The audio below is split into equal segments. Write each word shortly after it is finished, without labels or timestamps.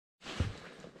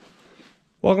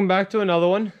Welcome back to another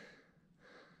one.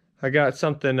 I got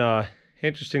something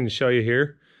interesting to show you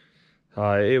here.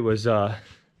 It was, of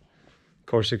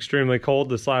course, extremely cold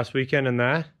this last weekend and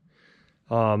that.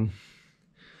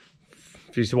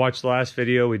 If you watched the last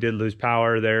video, we did lose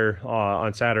power there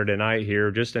on Saturday night here,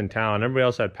 just in town. Everybody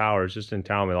else had power. It's just in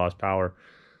town we lost power.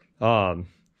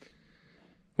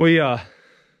 We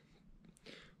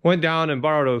went down and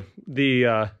borrowed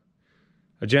a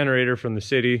generator from the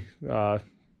city.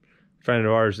 Friend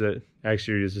of ours that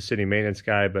actually is a city maintenance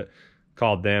guy, but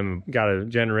called them, got a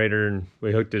generator, and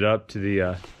we hooked it up to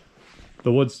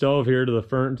the wood stove here to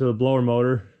the blower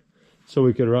motor, so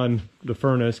we could run the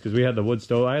furnace because we had the wood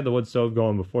stove. I had the wood stove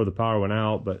going before the power went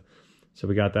out, but so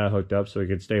we got that hooked up so we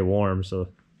could stay warm. So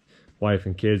wife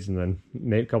and kids, and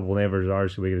then a couple of neighbors of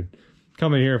ours, so we could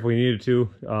come in here if we needed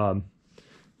to.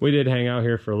 We did hang out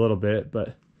here for a little bit,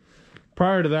 but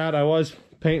prior to that, I was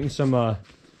painting some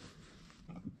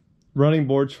running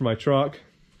boards for my truck,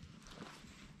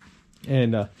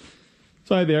 and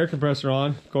so I had the air compressor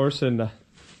on, of course, and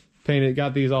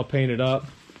got these all painted up,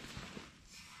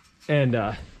 and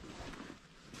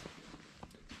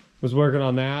was working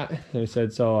on that. And he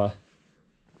said so.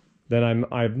 Then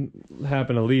I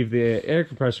happened to leave the air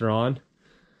compressor on,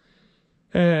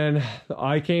 and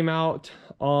I came out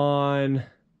on,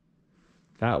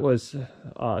 that was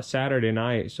Saturday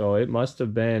night, so it must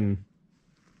have been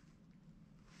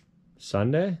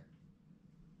Sunday?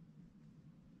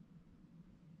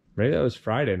 Maybe that was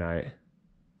Friday night.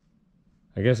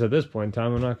 I guess at this point in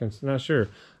time, I'm not sure.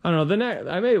 I don't know.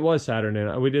 Maybe it was Saturday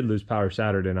night. We did lose power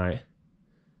Saturday night.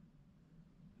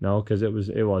 No, because it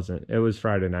wasn't. It was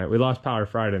Friday night. We lost power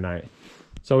Friday night.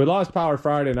 So we lost power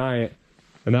Friday night,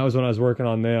 and that was when I was working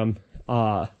on them.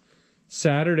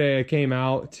 Saturday I came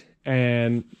out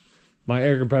and my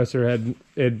air compressor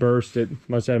had burst. It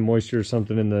must have moisture or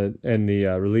something in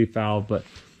the relief valve,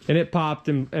 and it popped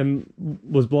and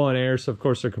was blowing air. So of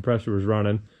course the compressor was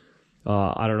running.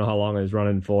 I don't know how long it was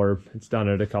running for. It's done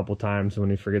it a couple times. When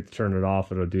you forget to turn it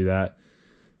off, it'll do that.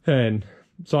 And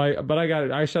so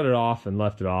I shut it off and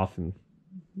left it off, and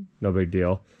no big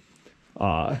deal.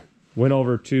 Went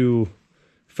over to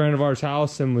a friend of ours'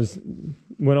 house and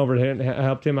went over to him,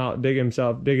 helped him out, digging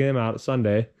him out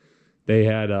Sunday. They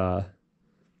had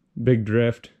big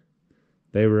drift.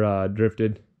 They were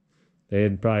drifted. They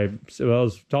had probably, well, it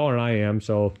was taller than I am,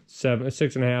 so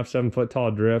 6.5, 7 foot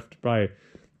tall drift, probably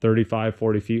 35,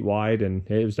 40 feet wide, and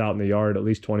it was out in the yard at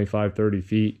least 25, 30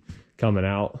 feet coming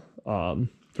out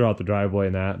throughout the driveway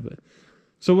and that. But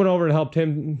so went over and helped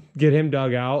him get him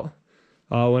dug out.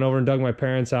 Went over and dug my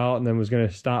parents out, and then was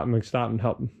gonna stop and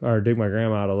help or dig my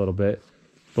grandma out a little bit.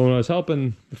 But when I was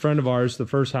helping a friend of ours, the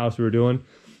first house we were doing,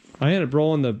 I ended up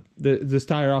rolling this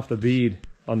tire off the bead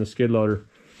on the skid loader,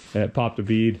 and it popped a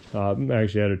bead.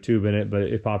 Actually had a tube in it, but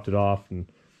it popped it off, and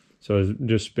so it was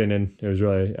just spinning. It was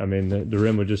really, I mean, the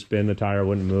rim would just spin, the tire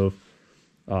wouldn't move.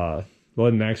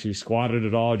 Wasn't actually squatted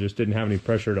at all, just didn't have any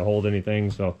pressure to hold anything,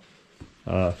 so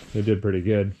it did pretty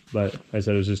good. But like I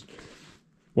said, it was just,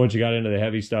 once you got into the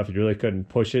heavy stuff, you really couldn't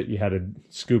push it. You had to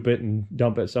scoop it and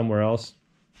dump it somewhere else.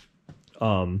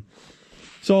 But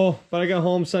I got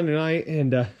home Sunday night,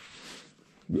 and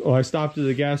I stopped at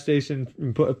the gas station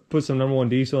and put some number 1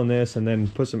 diesel in this, and then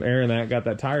put some air in that, got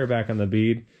that tire back on the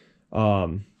bead.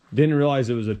 Didn't realize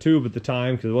it was a tube at the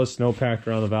time because it was snow packed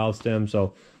around the valve stem.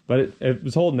 So, but it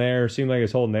was holding air, seemed like it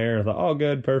was holding air. I thought, oh,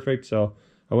 good, perfect. So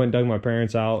I went and dug my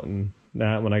parents out, and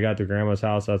that, when I got to grandma's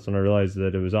house, that's when I realized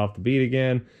that it was off the bead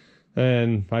again.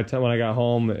 And by the time when I got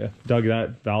home, dug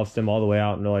that valve stem all the way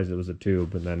out and realized it was a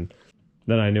tube. And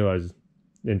then I knew I was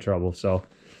in trouble. So,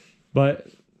 but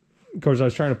of course I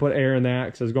was trying to put air in that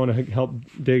because I was going to help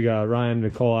dig Ryan and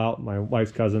Nicole out, my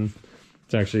wife's cousin.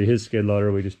 It's actually his skid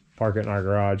loader. We just park it in our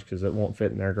garage because it won't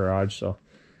fit in their garage. So,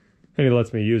 and he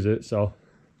lets me use it. So,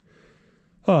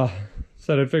 so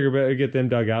I figured I'd get them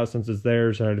dug out since it's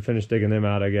theirs. So I had to finish digging them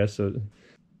out, I guess. So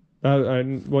I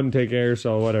wouldn't take air,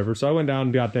 so whatever. So I went down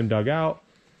and got them dug out.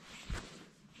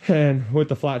 And with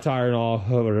the flat tire and all,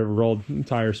 whatever, rolled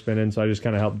tire spinning, so I just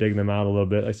kind of helped dig them out a little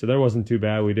bit. Like I said, there wasn't too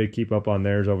bad. We did keep up on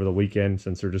theirs over the weekend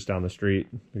since they're just down the street.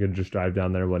 We could just drive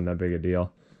down there. It wasn't that big a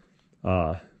deal.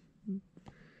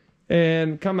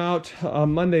 And come out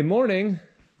Monday morning,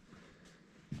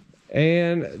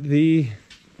 and the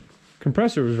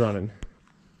compressor was running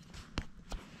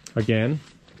again.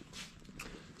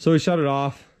 So we shut it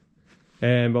off.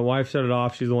 And my wife shut it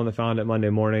off. She's the one that found it Monday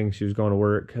morning. She was going to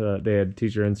work. They had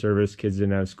teacher in service. Kids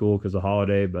didn't have school because of the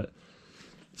holiday. But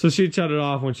so she shut it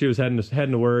off when she was heading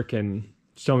to work, and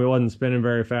she told me it wasn't spinning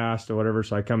very fast or whatever.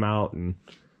 So I come out and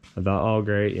I thought, oh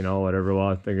great, you know, whatever. Well,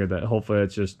 I figured that hopefully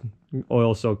it's just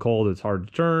oil so cold it's hard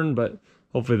to turn, but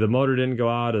hopefully the motor didn't go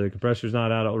out or the compressor's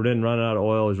not out or didn't run out of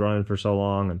oil. It was running for so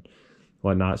long and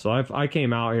whatnot. So I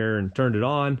came out here and turned it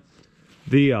on.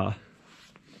 The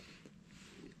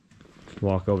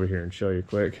walk over here and show you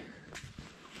quick.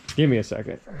 Give me a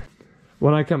second.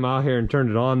 When I come out here and turned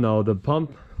it on though, the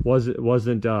pump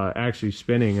wasn't actually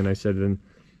spinning, and I said then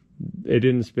it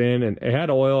didn't spin, and it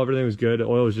had oil, everything was good. The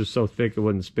oil was just so thick it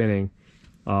wasn't spinning.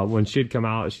 When she'd come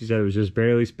out, she said it was just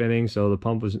barely spinning, so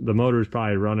the motor was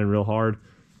probably running real hard,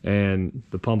 and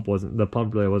the pump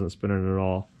really wasn't spinning at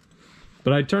all.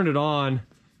 But I turned it on,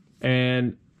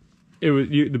 and it was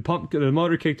the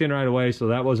motor kicked in right away, so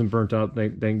that wasn't burnt up,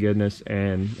 thank goodness.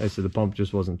 And I said the pump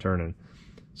just wasn't turning.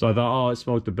 So I thought, oh, it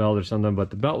smoked the belt or something, but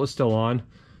the belt was still on.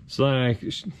 So then I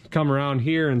come around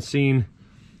here and seen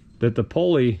that the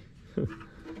pulley,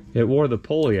 it wore the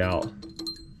pulley out.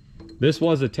 This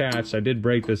was attached. I did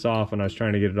break this off when I was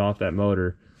trying to get it off that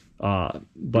motor.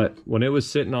 But when it was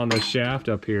sitting on the shaft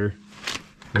up here,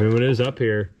 I mean, when it was up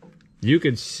here, you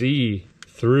could see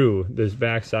through this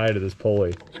back side of this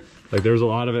pulley. Like there was a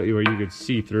lot of it where you could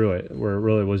see through it, where it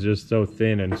really was just so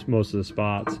thin in most of the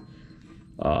spots.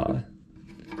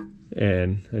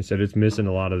 And I said it's missing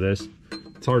a lot of this.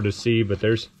 It's hard to see, but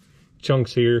there's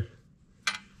chunks here,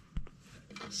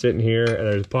 sitting here, and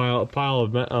there's a pile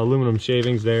of aluminum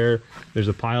shavings there. There's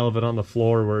a pile of it on the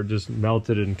floor where it just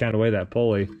melted and kind of away that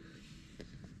pulley.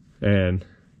 And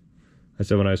I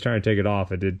said when I was trying to take it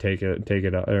off, it did take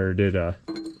it out, or did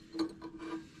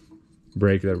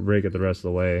break it the rest of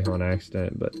the way on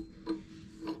accident. But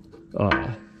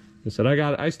I said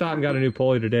I stopped and got a new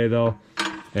pulley today though,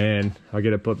 and I'll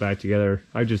get it put back together.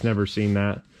 I've just never seen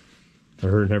that,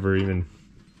 or never even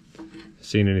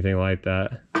seen anything like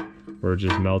that, where it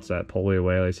just melts that pulley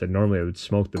away. Like I said, normally it would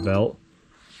smoke the belt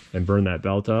and burn that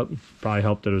belt up. Probably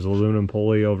helped that it was an aluminum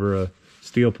pulley over a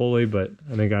steel pulley, but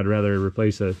I think I'd rather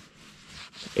replace a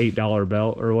 $8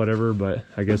 belt or whatever. But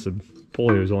I guess the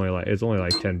pulley was only like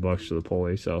 $10 for the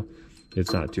pulley, so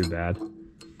it's not too bad.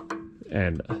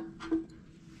 And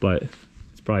but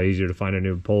it's probably easier to find a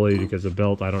new pulley because the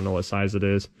belt, I don't know what size it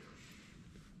is.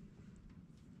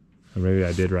 Or maybe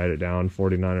I did write it down,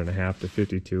 49.5 to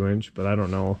 52 inch, but I don't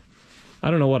know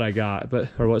what I got, but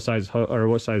or what size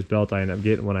belt I ended up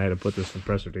getting when I had to put this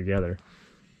compressor together.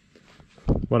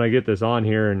 When I get this on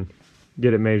here and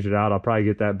get it measured out, I'll probably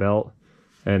get that belt,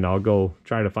 and I'll go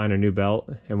try to find a new belt,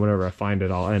 and whenever I find it,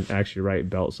 I'll actually write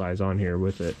belt size on here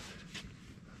with it.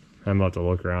 I'm about to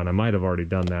look around. I might have already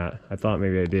done that. I thought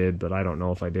maybe I did, but I don't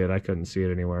know if I did. I couldn't see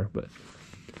it anywhere, but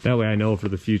that way I know for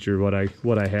the future what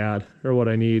I had or what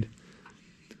I need.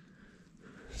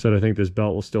 So I think this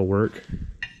belt will still work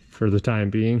for the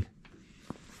time being,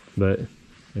 but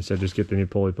I said just get the new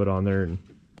pulley put on there and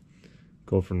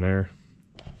go from there.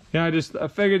 Yeah, I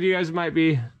figured you guys might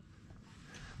be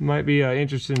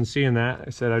interested in seeing that. I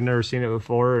said I've never seen it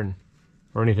before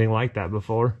or anything like that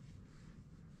before.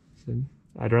 I said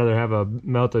I'd rather have a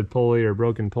melted pulley or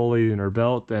broken pulley in our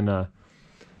belt than a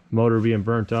motor being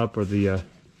burnt up or the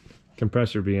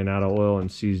compressor being out of oil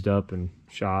and seized up and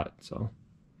shot. So,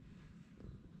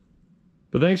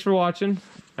 but thanks for watching,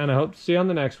 and I hope to see you on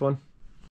the next one.